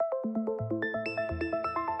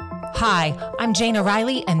Hi, I'm Jana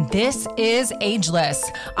Riley, and this is Ageless.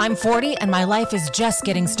 I'm 40, and my life is just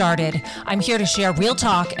getting started. I'm here to share real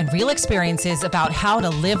talk and real experiences about how to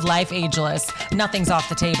live life ageless. Nothing's off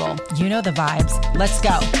the table. You know the vibes. Let's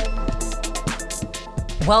go.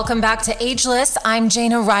 Welcome back to Ageless. I'm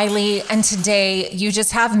Jana Riley, and today you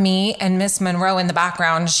just have me and Miss Monroe in the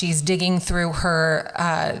background. She's digging through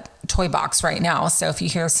her toy box right now. So if you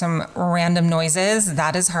hear some random noises,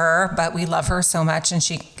 that is her, but we love her so much and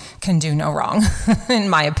she can do no wrong, in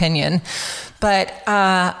my opinion. But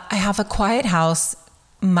I have a quiet house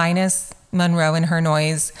minus Monroe and her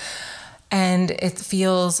noise, and it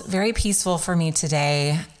feels very peaceful for me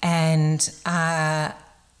today. And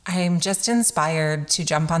I'm just inspired to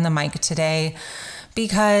jump on the mic today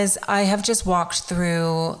because I have just walked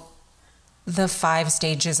through the 5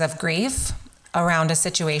 stages of grief around a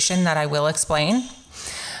situation that I will explain.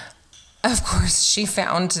 Of course, she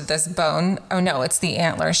found this bone. Oh no, it's the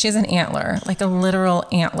antler. She has an antler, like a literal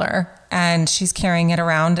antler, and she's carrying it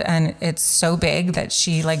around, and it's so big that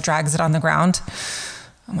she drags it on the ground.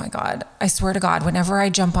 Oh my God. I swear to God, whenever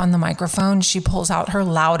I jump on the microphone, she pulls out her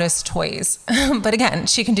loudest toys. But again,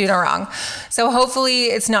 she can do no wrong. So hopefully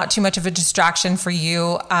it's not too much of a distraction for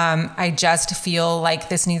you. I just feel like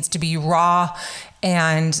this needs to be raw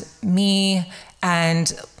and me,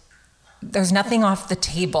 and there's nothing off the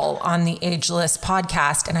table on the Ageless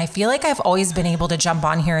podcast. And I feel like I've always been able to jump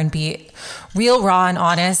on here and be real, raw, and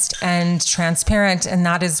honest and transparent. And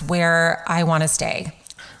that is where I want to stay.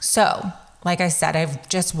 So, like I said, I've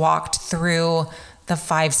just walked through the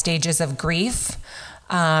 5 stages of grief.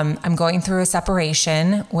 I'm going through a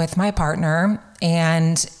separation with my partner,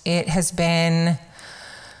 and it has been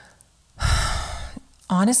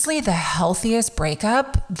honestly the healthiest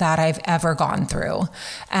breakup that I've ever gone through.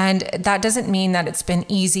 And that doesn't mean that it's been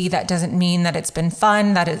easy. That doesn't mean that it's been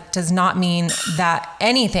fun. That it does not mean that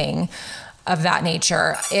anything of that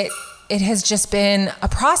nature. It has just been a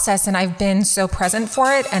process, and I've been so present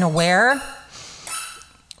for it and aware.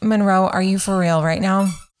 Monroe, are you for real right now?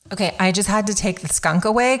 Okay, I just had to take the skunk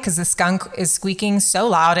away because the skunk is squeaking so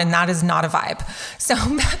loud, and that is not a vibe. So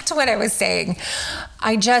back to what I was saying.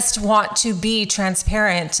 I just want to be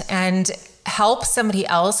transparent and help somebody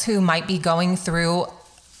else who might be going through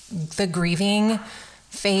the grieving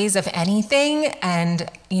phase of anything. And,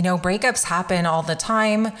 breakups happen all the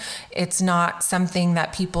time. It's not something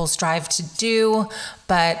that people strive to do.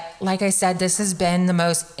 But like I said, this has been the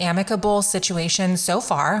most amicable situation so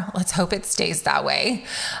far. Let's hope it stays that way.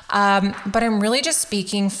 But I'm really just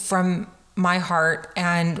speaking from my heart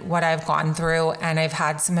and what I've gone through. And I've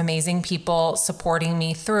had some amazing people supporting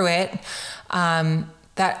me through it.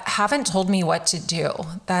 That haven't told me what to do,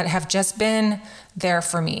 that have just been there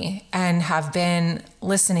for me and have been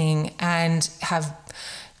listening and have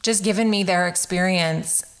just given me their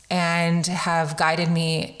experience and have guided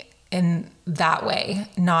me in that way,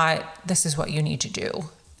 not this is what you need to do.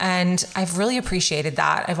 And I've really appreciated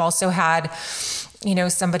that. I've also had,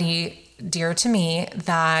 somebody dear to me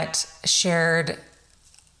that shared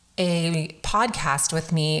a podcast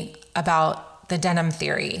with me about the Denim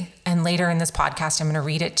theory. And later in this podcast, I'm going to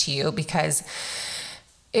read it to you because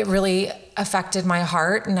it really affected my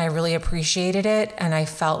heart and I really appreciated it. And I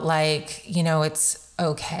felt like, it's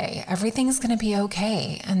okay. Everything's going to be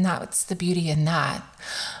okay. And that's the beauty in that.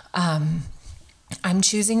 I'm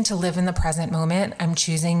choosing to live in the present moment. I'm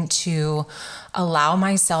choosing to allow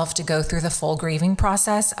myself to go through the full grieving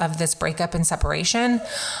process of this breakup and separation.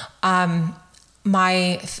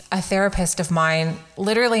 A therapist of mine,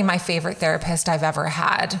 literally my favorite therapist I've ever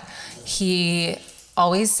had, he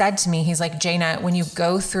always said to me, he's like, Jana, when you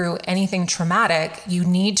go through anything traumatic, you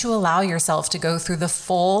need to allow yourself to go through the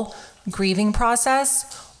full grieving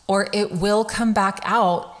process, or it will come back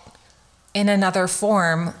out in another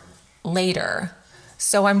form later.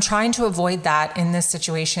 So I'm trying to avoid that in this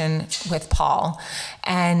situation with Paul.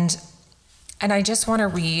 And I just want to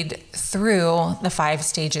read through the 5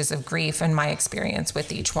 stages of grief and my experience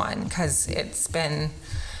with each one, because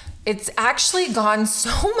it's actually gone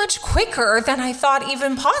so much quicker than I thought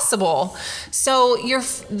even possible. So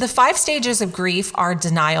the 5 stages of grief are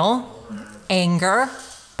denial, anger,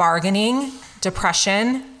 bargaining,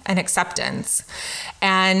 depression, and acceptance.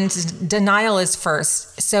 And denial is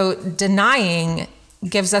first. So denying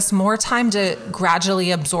gives us more time to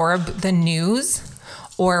gradually absorb the news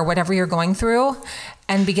or whatever you're going through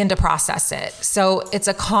and begin to process it. So it's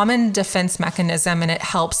a common defense mechanism, and it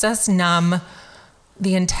helps us numb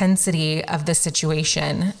the intensity of the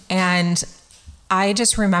situation. And I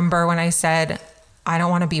just remember when I said, I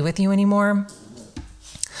don't want to be with you anymore,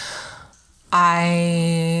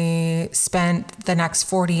 I spent the next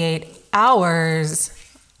 48 hours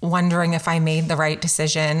wondering if I made the right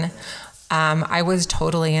decision. I was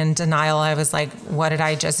totally in denial. I was like, what did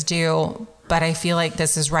I just do? But I feel like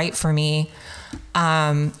this is right for me.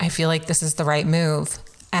 I feel like this is the right move.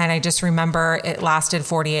 And I just remember it lasted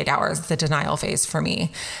 48 hours, the denial phase for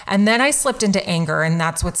me. And then I slipped into anger, and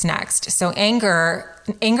that's what's next. So anger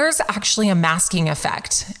is actually a masking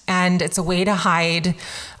effect, and it's a way to hide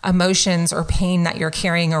emotions or pain that you're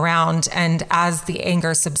carrying around. And as the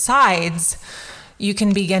anger subsides, you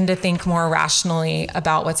can begin to think more rationally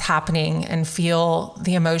about what's happening and feel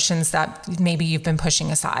the emotions that maybe you've been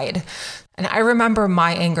pushing aside. And I remember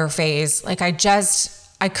my anger phase, like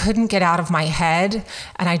I couldn't get out of my head,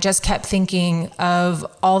 and I just kept thinking of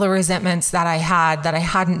all the resentments that I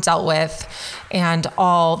hadn't dealt with, and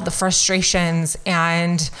all the frustrations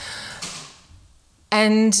and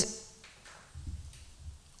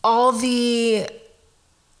all the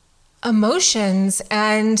emotions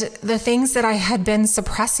and the things that I had been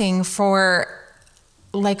suppressing for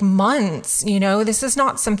like months. This is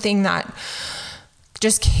not something that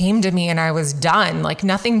just came to me and I was done. Like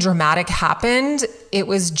nothing dramatic happened. It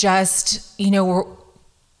was just,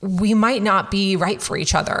 we might not be right for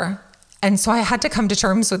each other. And so I had to come to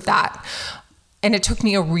terms with that. And it took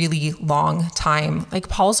me a really long time. Like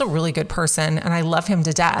Paul's a really good person and I love him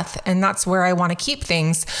to death. And that's where I want to keep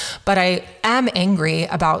things. But I am angry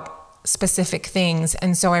about specific things.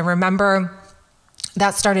 And so I remember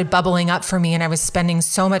that started bubbling up for me, and I was spending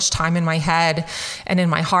so much time in my head and in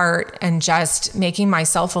my heart and just making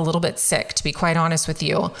myself a little bit sick, to be quite honest with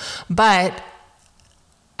you. But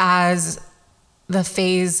as the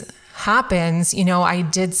phase happens, I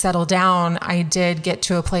did settle down. I did get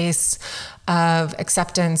to a place of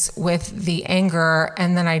acceptance with the anger.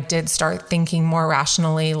 And then I did start thinking more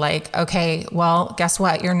rationally, like, okay, well, guess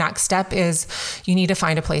what? Your next step is you need to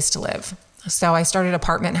find a place to live. So I started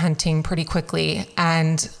apartment hunting pretty quickly,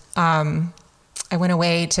 and I went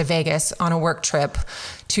away to Vegas on a work trip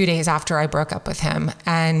 2 days after I broke up with him,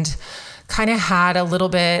 and kind of had a little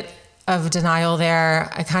bit of denial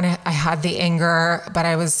there. I had the anger, but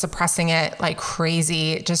I was suppressing it like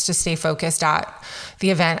crazy just to stay focused at the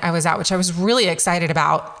event I was at, which I was really excited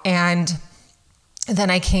about. And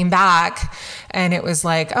then I came back and it was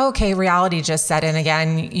like, oh, okay, reality just set in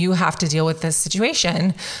again. You have to deal with this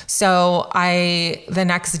situation. So the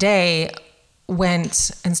next day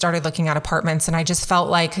went and started looking at apartments, and I just felt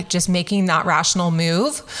like just making that rational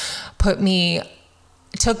move took me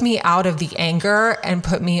out of the anger and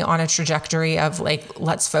put me on a trajectory of like,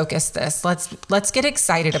 let's focus this. Let's get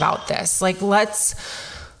excited about this. Like, let's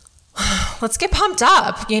get pumped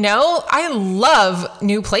up. I love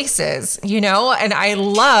new places, and I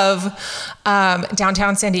love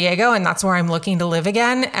downtown San Diego, and that's where I'm looking to live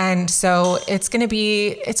again. And so it's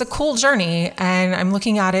a cool journey, and I'm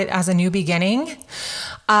looking at it as a new beginning.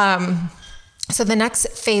 So the next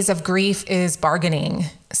phase of grief is bargaining.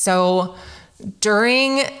 So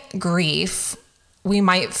during grief, we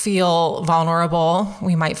might feel vulnerable,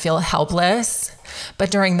 we might feel helpless,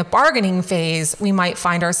 but during the bargaining phase, we might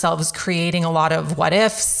find ourselves creating a lot of what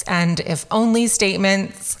ifs and if only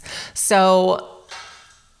statements. So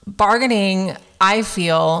bargaining, I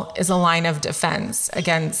feel, is a line of defense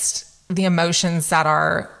against the emotions that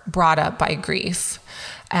are brought up by grief.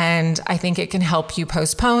 And I think it can help you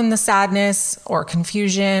postpone the sadness or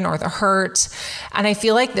confusion or the hurt. And I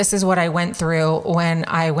feel like this is what I went through when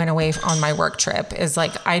I went away on my work trip, is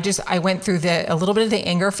like, I went through a little bit of the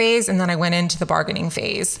anger phase, and then I went into the bargaining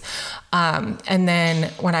phase. And then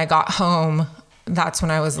when I got home, that's when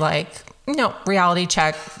I was like, no, reality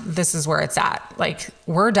check. This is where it's at. Like,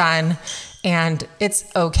 we're done and it's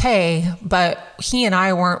okay. But he and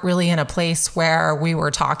I weren't really in a place where we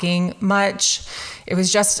were talking much. It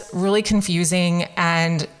was just really confusing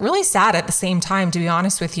and really sad at the same time, to be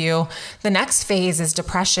honest with you. The next phase is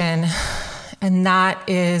depression, and that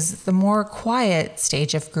is the more quiet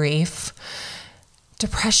stage of grief.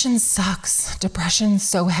 Depression sucks. Depression's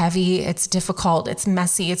so heavy. It's difficult. It's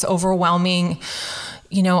messy. It's overwhelming.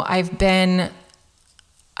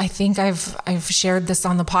 I think I've shared this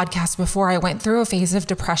on the podcast before. I went through a phase of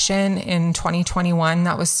depression in 2021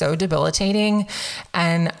 that was so debilitating,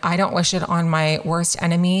 and I don't wish it on my worst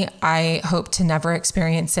enemy. I hope to never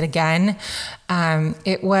experience it again.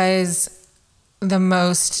 It was the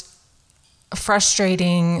most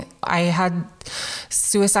frustrating. I had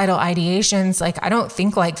suicidal ideations. Like, I don't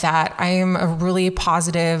think like that. I am a really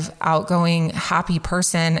positive, outgoing, happy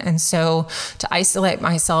person. And so to isolate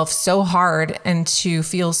myself so hard and to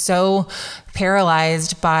feel so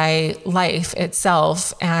paralyzed by life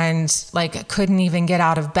itself, and like couldn't even get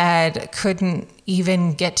out of bed, couldn't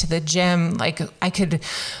even get to the gym. Like I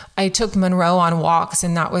took Monroe on walks,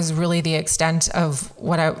 and that was really the extent of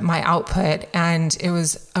my output. And it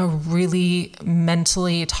was a really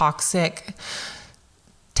mentally taxing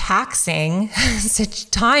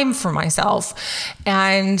time for myself.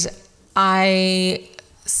 And I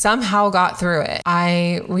somehow got through it.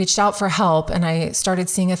 I reached out for help, and I started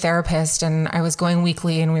seeing a therapist, and I was going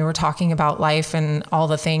weekly, and we were talking about life and all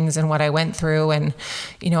the things and what I went through. And,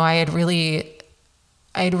 I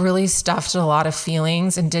had really stuffed a lot of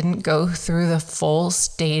feelings and didn't go through the full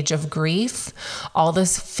stage of grief, all the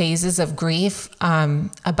phases of grief,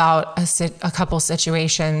 about a couple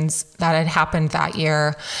situations that had happened that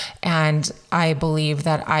year. And I believe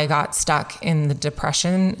that I got stuck in the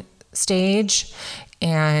depression stage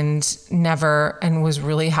and was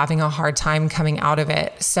really having a hard time coming out of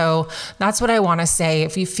it. So that's what I want to say.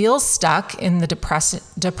 If you feel stuck in the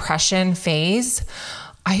depression phase,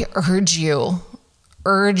 I urge you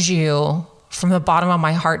from the bottom of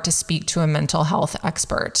my heart to speak to a mental health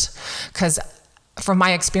expert. Because from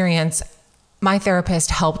my experience, my therapist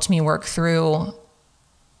helped me work through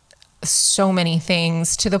so many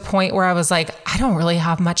things to the point where I was like, I don't really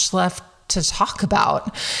have much left to talk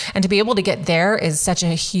about. And to be able to get there is such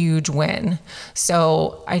a huge win.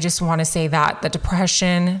 So I just want to say that the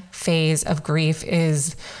depression phase of grief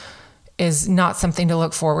is not something to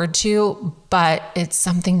look forward to, but it's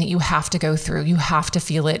something that you have to go through. You have to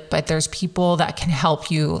feel it, but there's people that can help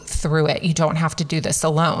you through it. You don't have to do this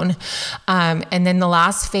alone. And then the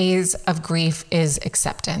last phase of grief is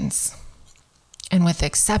acceptance. And with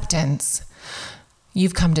acceptance,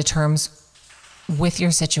 you've come to terms with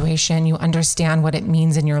your situation. You understand what it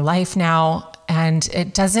means in your life now. And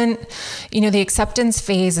it doesn't, the acceptance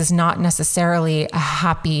phase is not necessarily a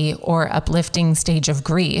happy or uplifting stage of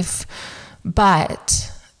grief,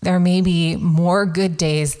 but there may be more good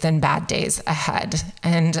days than bad days ahead.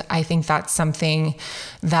 And I think that's something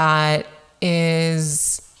that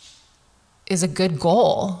is a good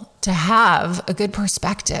goal to have, a good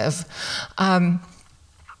perspective.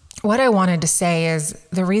 What I wanted to say is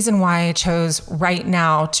the reason why I chose right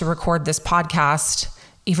now to record this podcast,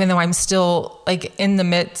 even though I'm still like in the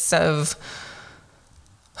midst of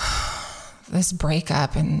this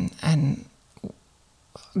breakup and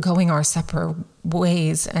going our separate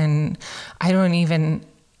ways, and I don't even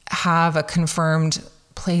have a confirmed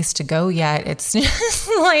place to go yet. It's just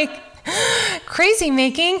like crazy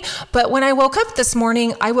making. But when I woke up this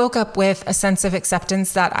morning, I woke up with a sense of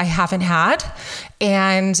acceptance that I haven't had.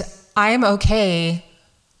 And I'm okay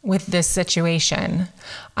with this situation.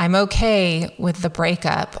 I'm okay with the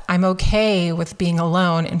breakup. I'm okay with being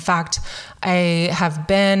alone. In fact, I have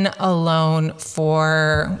been alone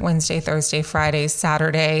for Wednesday, Thursday, Friday,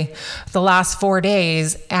 Saturday, the last 4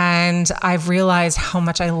 days. And I've realized how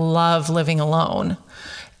much I love living alone.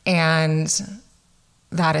 And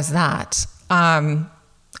that is that.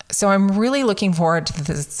 So I'm really looking forward to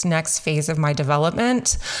this next phase of my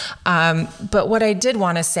development. But what I did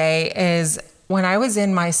want to say is when I was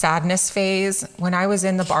in my sadness phase, when I was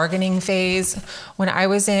in the bargaining phase, when I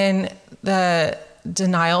was in the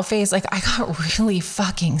denial phase, like I got really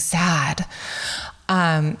fucking sad.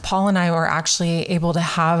 Paul and I were actually able to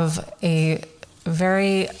have a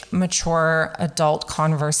very mature adult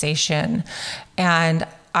conversation, and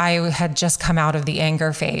I had just come out of the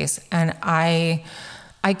anger phase, and I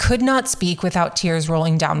could not speak without tears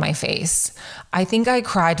rolling down my face. I think I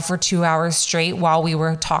cried for 2 hours straight while we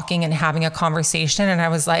were talking and having a conversation. And I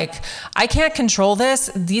was like, I can't control this.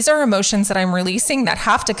 These are emotions that I'm releasing that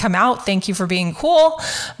have to come out. Thank you for being cool.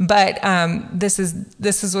 But this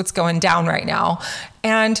is what's going down right now.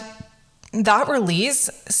 And that release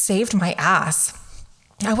saved my ass.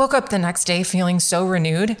 I woke up the next day feeling so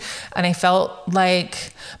renewed, and I felt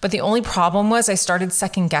like, but the only problem was I started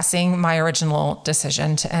second guessing my original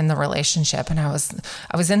decision to end the relationship. And I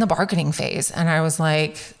was in the bargaining phase, and I was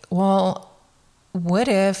like, well, what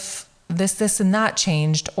if this and that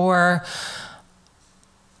changed? Or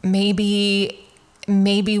maybe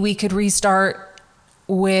we could restart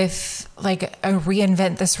with like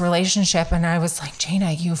reinvent this relationship. And I was like,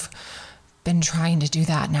 Jana, you've been trying to do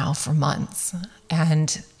that now for months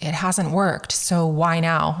and it hasn't worked. So why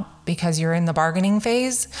now? Because you're in the bargaining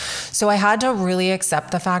phase. So I had to really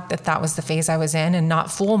accept the fact that that was the phase I was in and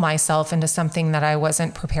not fool myself into something that I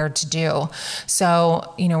wasn't prepared to do.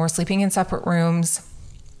 So, we're sleeping in separate rooms.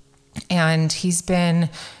 And he's been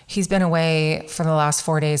away for the last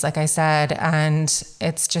 4 days, like I said, and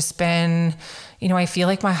it's just been, I feel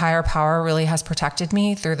like my higher power really has protected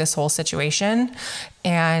me through this whole situation,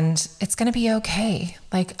 and it's going to be okay.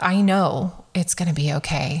 Like, I know it's going to be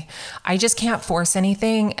okay. I just can't force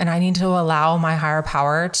anything, and I need to allow my higher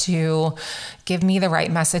power to give me the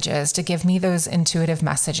right messages, to give me those intuitive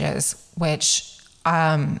messages, which,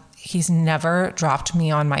 he's never dropped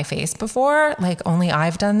me on my face before. Like, only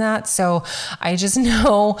I've done that. So I just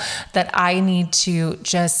know that I need to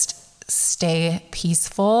just stay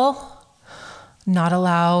peaceful, not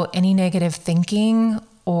allow any negative thinking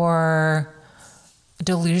or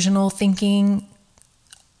delusional thinking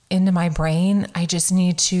into my brain. I just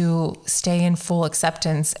need to stay in full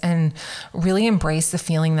acceptance and really embrace the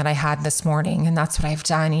feeling that I had this morning. And that's what I've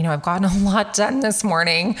done. I've gotten a lot done this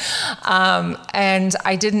morning. And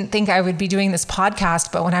I didn't think I would be doing this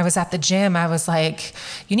podcast, but when I was at the gym, I was like,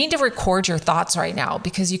 you need to record your thoughts right now,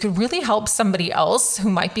 because you could really help somebody else who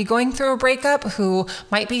might be going through a breakup, who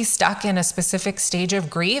might be stuck in a specific stage of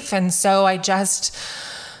grief. And so I just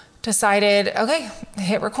decided, okay,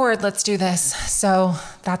 hit record, let's do this. So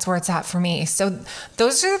that's where it's at for me. So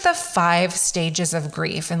those are the 5 stages of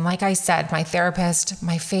grief. And like I said, my therapist,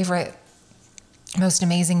 my favorite, most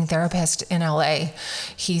amazing therapist in LA,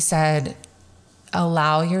 he said,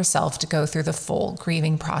 allow yourself to go through the full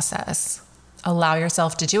grieving process. Allow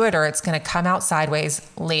yourself to do it, or it's going to come out sideways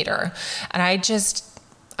later. And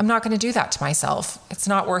I'm not going to do that to myself. It's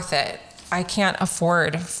not worth it. I can't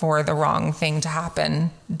afford for the wrong thing to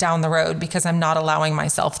happen down the road, because I'm not allowing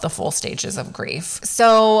myself the full stages of grief.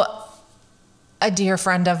 So a dear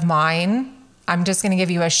friend of mine, I'm just going to give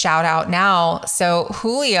you a shout out now. So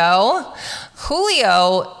Julio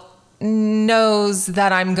knows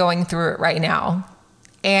that I'm going through it right now.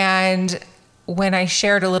 And when I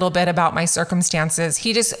shared a little bit about my circumstances,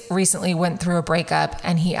 he just recently went through a breakup,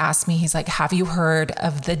 and he asked me, he's like, have you heard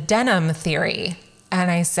of the denim theory? And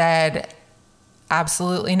I said,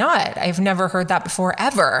 absolutely not. I've never heard that before,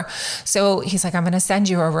 ever. So he's like, I'm going to send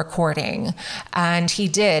you a recording. And he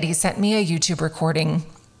did. He sent me a YouTube recording.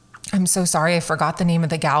 I'm so sorry. I forgot the name of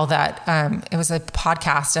the gal that, it was a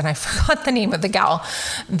podcast, and I forgot the name of the gal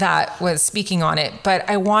that was speaking on it. But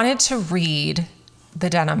I wanted to read the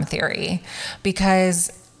denim theory,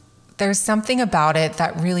 because there's something about it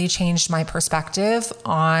that really changed my perspective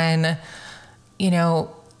on,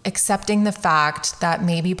 accepting the fact that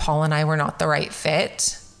maybe Paul and I were not the right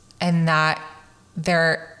fit, and that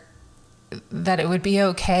it would be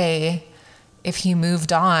okay if he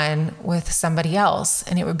moved on with somebody else,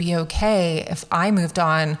 and it would be okay if I moved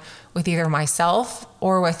on with either myself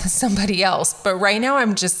or with somebody else. But right now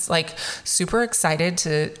I'm just like super excited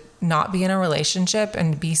to not be in a relationship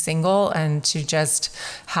and be single, and to just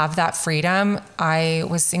have that freedom. I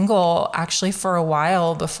was single actually for a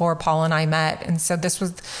while before Paul and I met. And so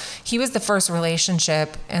he was the first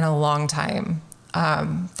relationship in a long time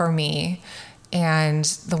for me. And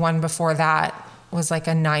the one before that was like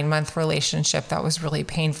a 9-month relationship that was really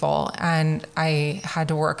painful. And I had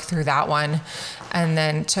to work through that one, and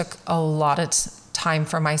then took a lot of time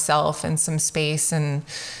for myself and some space, and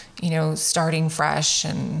starting fresh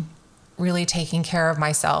and really taking care of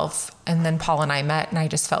myself. And then Paul and I met, and I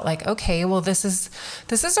just felt like, okay, well, this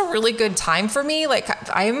is a really good time for me. Like,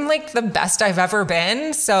 I'm like the best I've ever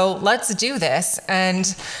been. So let's do this. And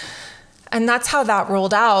that's how that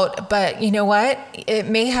rolled out. But you know what? It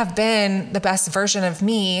may have been the best version of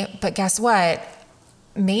me, but guess what?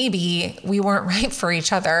 Maybe we weren't right for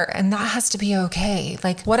each other, and that has to be okay.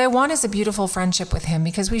 Like, what I want is a beautiful friendship with him,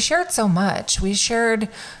 because we shared so much. We shared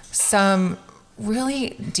some really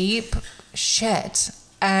deep shit,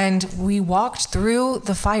 and we walked through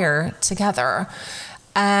the fire together.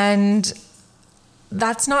 And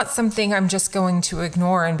that's not something I'm just going to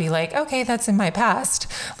ignore and be like, okay, that's in my past.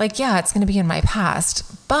 Like, yeah, it's going to be in my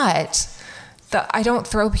past, but I don't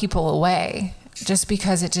throw people away just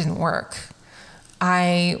because it didn't work.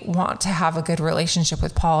 I want to have a good relationship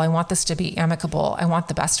with Paul. I want this to be amicable. I want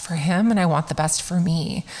the best for him, and I want the best for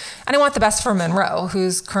me. And I want the best for Monroe,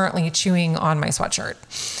 who's currently chewing on my sweatshirt.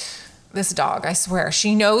 This dog, I swear,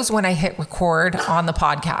 she knows when I hit record on the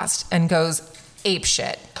podcast and goes ape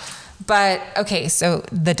shit. But okay, so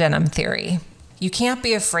the denim theory. You can't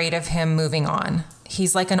be afraid of him moving on.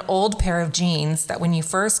 He's like an old pair of jeans that when you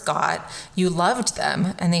first got, you loved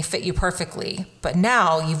them and they fit you perfectly. But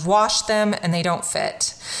now you've washed them and they don't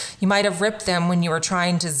fit. You might have ripped them when you were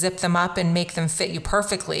trying to zip them up and make them fit you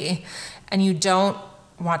perfectly, and you don't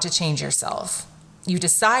want to change yourself. You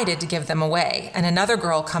decided to give them away, and another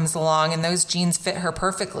girl comes along and those jeans fit her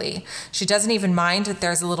perfectly. She doesn't even mind that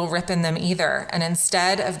there's a little rip in them either. And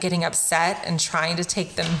instead of getting upset and trying to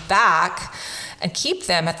take them back and keep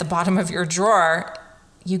them at the bottom of your drawer,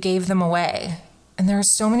 you gave them away. And there are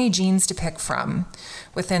so many jeans to pick from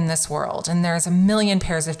within this world. And there's a million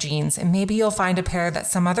pairs of jeans. And maybe you'll find a pair that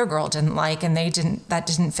some other girl didn't like and that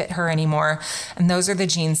didn't fit her anymore. And those are the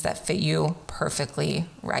jeans that fit you perfectly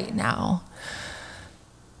right now.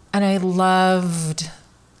 And I loved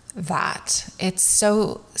that. It's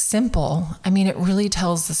so simple. I mean, it really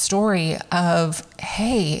tells the story of,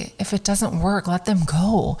 hey, if it doesn't work, let them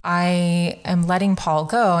go. I am letting Paul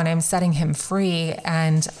go and I'm setting him free,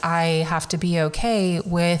 and I have to be okay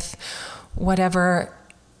with whatever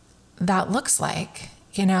that looks like,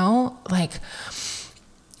 like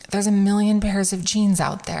there's a million pairs of jeans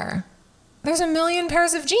out there. There's a million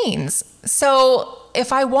pairs of jeans. So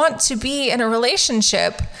if I want to be in a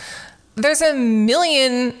relationship, there's a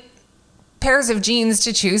million pairs of jeans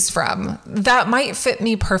to choose from that might fit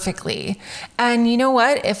me perfectly. And you know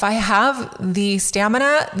what? If I have the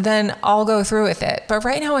stamina, then I'll go through with it. But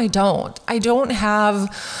right now I don't. I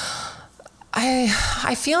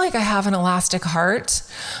feel like I have an elastic heart,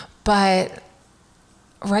 but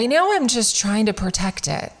right now I'm just trying to protect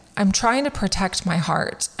it. I'm trying to protect my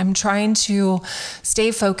heart. I'm trying to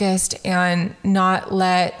stay focused and not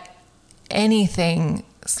let anything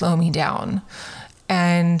slow me down.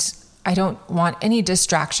 And I don't want any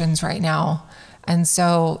distractions right now. And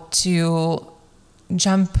so to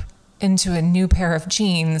jump into a new pair of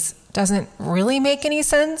jeans doesn't really make any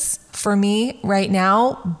sense for me right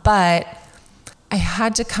now. But I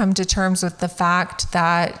had to come to terms with the fact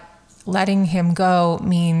that letting him go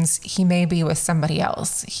means he may be with somebody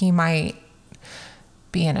else. He might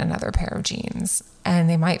be in another pair of jeans and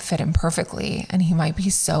they might fit him perfectly and he might be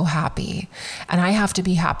so happy. And I have to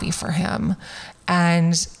be happy for him.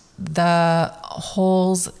 And the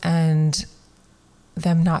holes and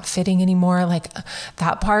them not fitting anymore, like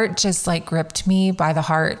that part just like gripped me by the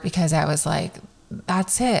heart, because I was like,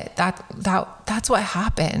 that's it. That's what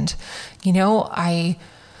happened.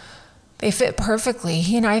 They fit perfectly.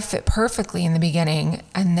 He and I fit perfectly in the beginning.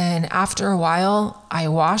 And then after a while, I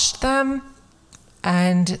washed them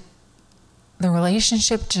and the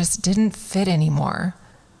relationship just didn't fit anymore.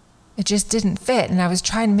 It just didn't fit. And I was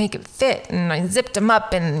trying to make it fit and I zipped them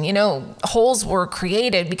up and, holes were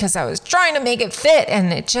created because I was trying to make it fit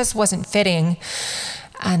and it just wasn't fitting.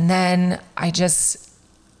 And then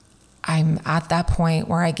I'm at that point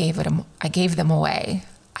where I gave them away.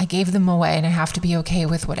 I gave them away, and I have to be okay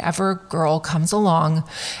with whatever girl comes along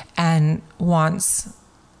and wants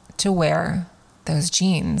to wear those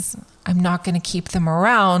jeans. I'm not going to keep them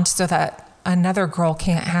around so that another girl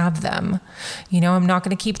can't have them. I'm not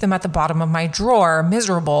going to keep them at the bottom of my drawer,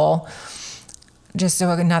 miserable, just so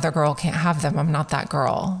another girl can't have them. I'm not that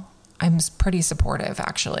girl. I'm pretty supportive,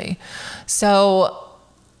 actually. So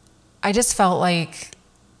I just felt like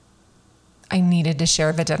I needed to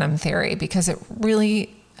share the denim theory because it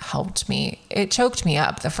really helped me. It choked me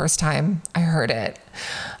up the first time I heard it.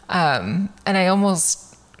 And I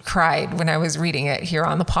almost cried when I was reading it here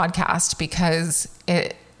on the podcast because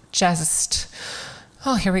it just,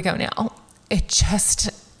 here we go now. It just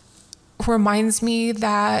reminds me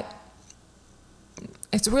that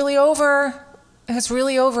it's really over. It's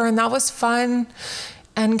really over. And that was fun.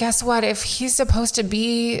 And guess what? If he's supposed to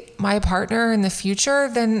be my partner in the future,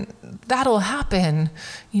 then that'll happen.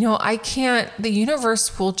 The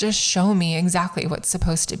universe will just show me exactly what's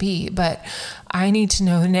supposed to be. But I need to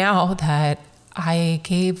know now that I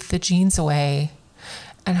gave the jeans away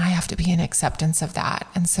and I have to be in acceptance of that.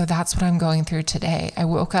 And so that's what I'm going through today. I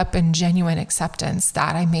woke up in genuine acceptance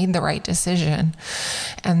that I made the right decision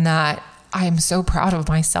and that I'm so proud of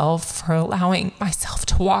myself for allowing myself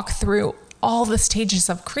to walk through all the stages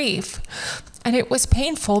of grief. And it was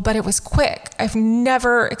painful, but it was quick. I've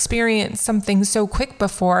never experienced something so quick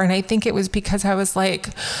before. And I think it was because I was like,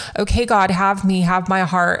 okay, God, have me, have my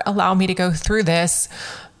heart, allow me to go through this.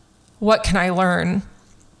 What can I learn?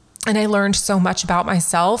 And I learned so much about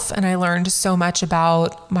myself, and I learned so much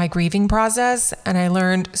about my grieving process, and I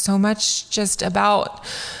learned so much just about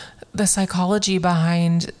the psychology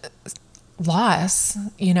behind loss,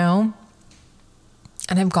 And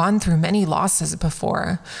I've gone through many losses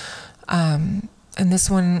before. And this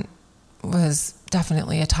one was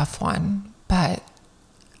definitely a tough one. But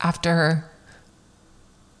after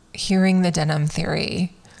hearing the denim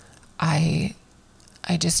theory, I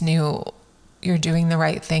just knew you're doing the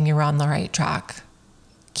right thing. You're on the right track.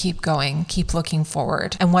 Keep going, keep looking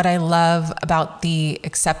forward. And what I love about the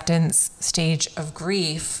acceptance stage of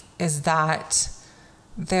grief is that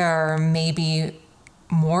there may be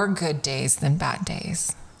more good days than bad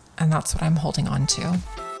days. And that's what I'm holding on to.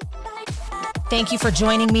 Thank you for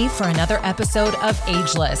joining me for another episode of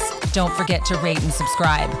Ageless. Don't forget to rate and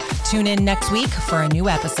subscribe. Tune in next week for a new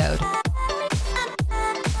episode.